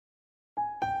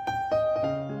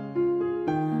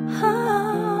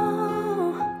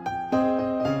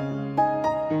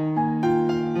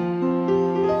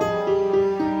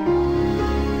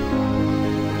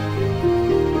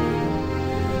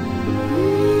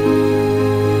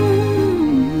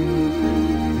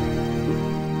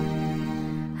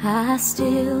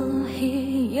still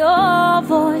hear your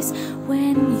voice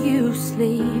when you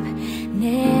sleep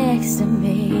next to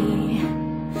me.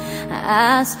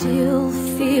 I still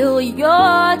feel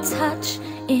your touch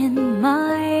in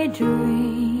my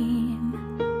dream.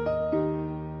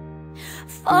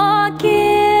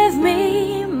 Forgive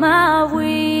me my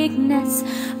weakness,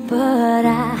 but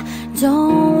I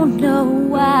don't know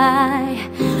why.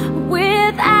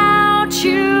 Without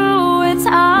you it's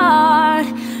hard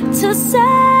to survive.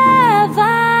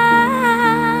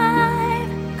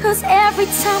 'Cause every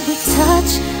time we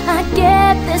touch I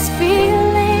get this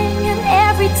feeling, and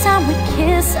every time we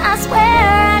kiss I swear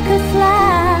I could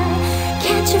fly.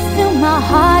 Can't you feel my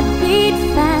heart beat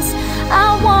fast? I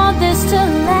want this to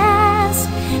last.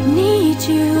 Need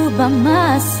you by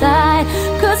my side.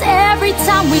 'Cause every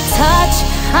time we touch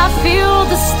I feel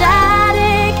the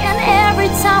static, and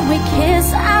every time we kiss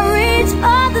I reach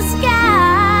for the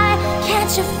sky.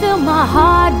 Can't you feel my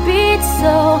heart beat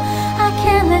so I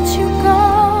can't let you go?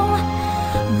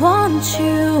 Want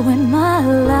you in my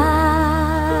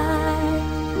life.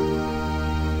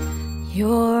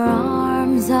 Your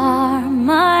arms are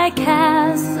my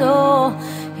castle,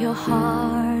 your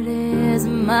heart is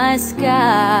my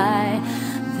sky.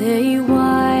 They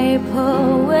wipe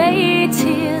away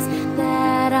tears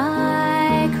that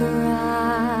I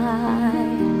cry.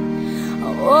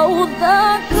 Oh, the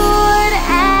good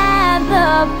and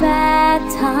the bad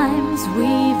times,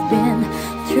 we've been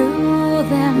through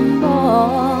them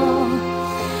all.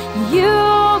 You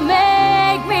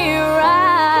make me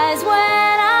rise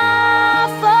when I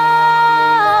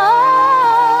fall.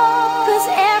 'Cause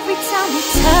every time we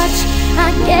touch I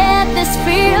get this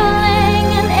feeling,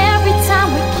 and every time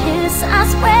we kiss I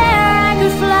swear I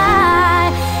could fly.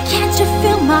 Can't you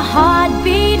feel my heart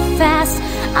beat fast?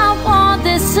 I want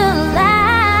this to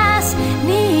last.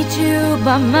 Need you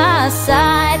by my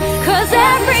side. 'Cause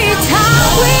every time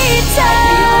we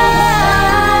touch,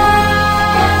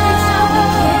 every time we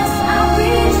kiss I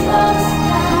reach for the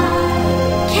sky.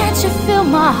 Can't you feel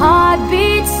my heart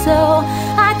beat so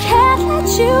I can't let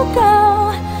you go?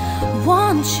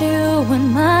 Want you in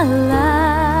my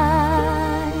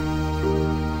life.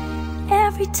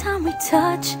 Every time we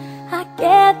touch I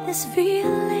get this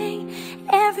feeling,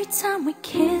 every time we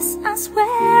kiss I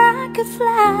swear I could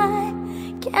fly.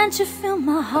 Can't you feel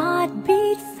my heart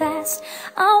beat fast?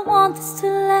 I want this to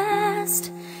last.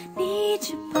 Need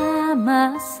you by my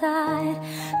side.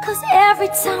 'Cause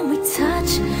every time we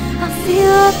touch I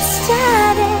feel the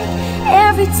static,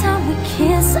 every time we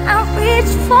kiss I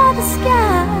reach for the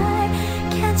sky.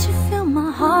 Can't you feel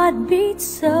my heart beat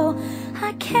so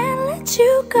I can't let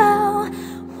you go?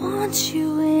 Want you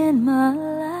in my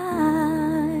life.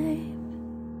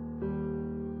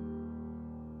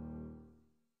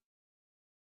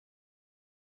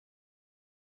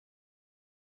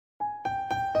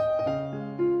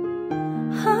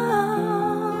 Oh.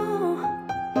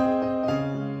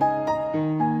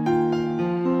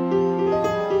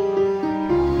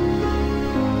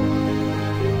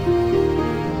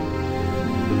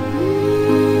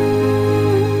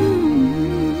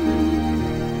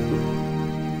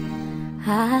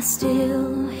 I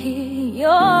still hear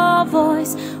your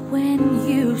voice when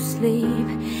you sleep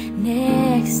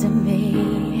next to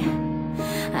me.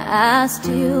 I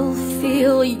still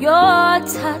feel your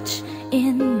touch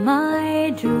in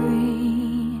my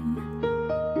dream.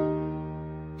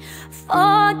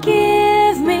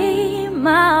 Forgive me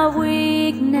my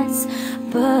weakness,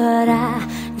 but I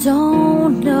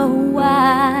don't know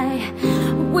why.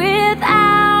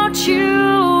 Without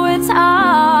you it's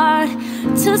hard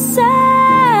to survive.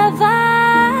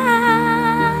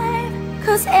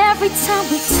 'Cause every time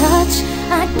we touch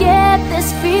I get this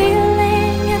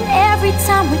feeling, and every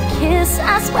time we kiss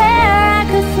I swear I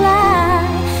could fly.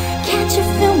 Can't you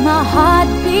feel my heart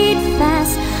beat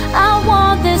fast? I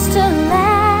want this to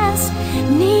last.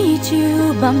 Need you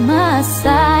by my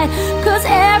side. 'Cause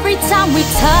every time we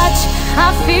touch I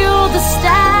feel the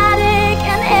static,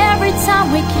 and every time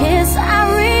we kiss I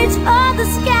reach for the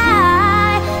sky.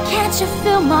 Can't you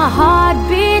feel my heart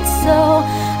beat so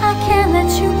I can't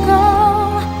let you go?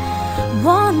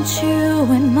 Want you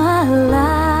in my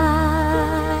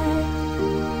life.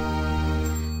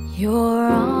 Your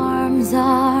arms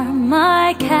are my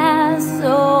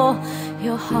castle,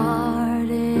 your heart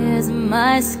is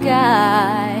my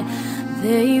sky.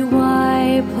 They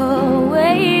wipe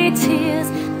away tears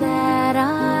that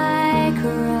I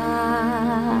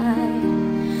cry.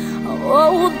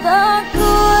 Oh, the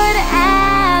good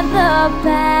and the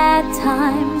bad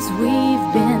times, we've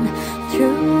been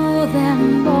through them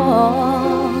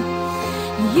all.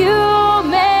 You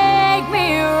make me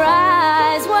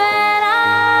rise when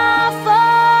I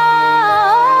fall.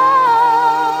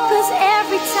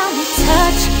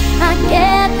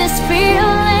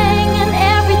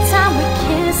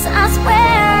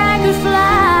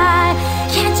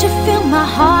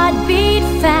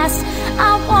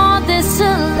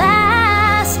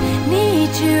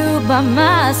 by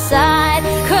my side.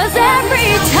 'Cause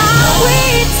every time we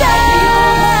touch,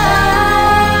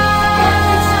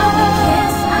 every time we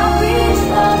kiss, I reach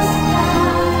for the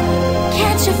sky.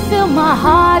 Can't you feel my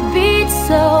heartbeat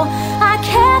so I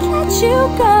can't let you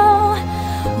go?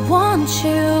 Want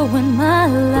you in my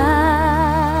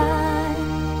life.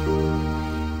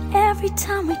 Every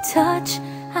time we touch,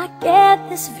 I get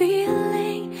this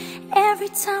feeling.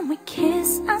 Every time we kiss,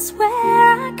 I swear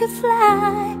I could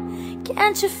fly.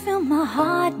 Can't you feel my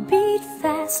heart beat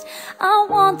fast? I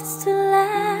want this to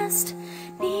last.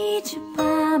 Need you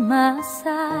by my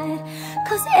side.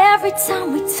 'Cause every time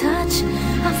we touch,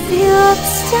 I feel the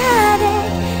static.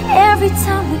 Every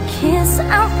time we kiss,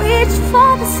 I reach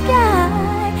for the sky.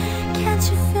 Can't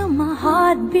you feel my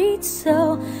heart beat so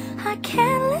I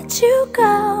can't let you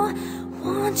go?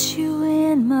 Want you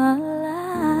in my life.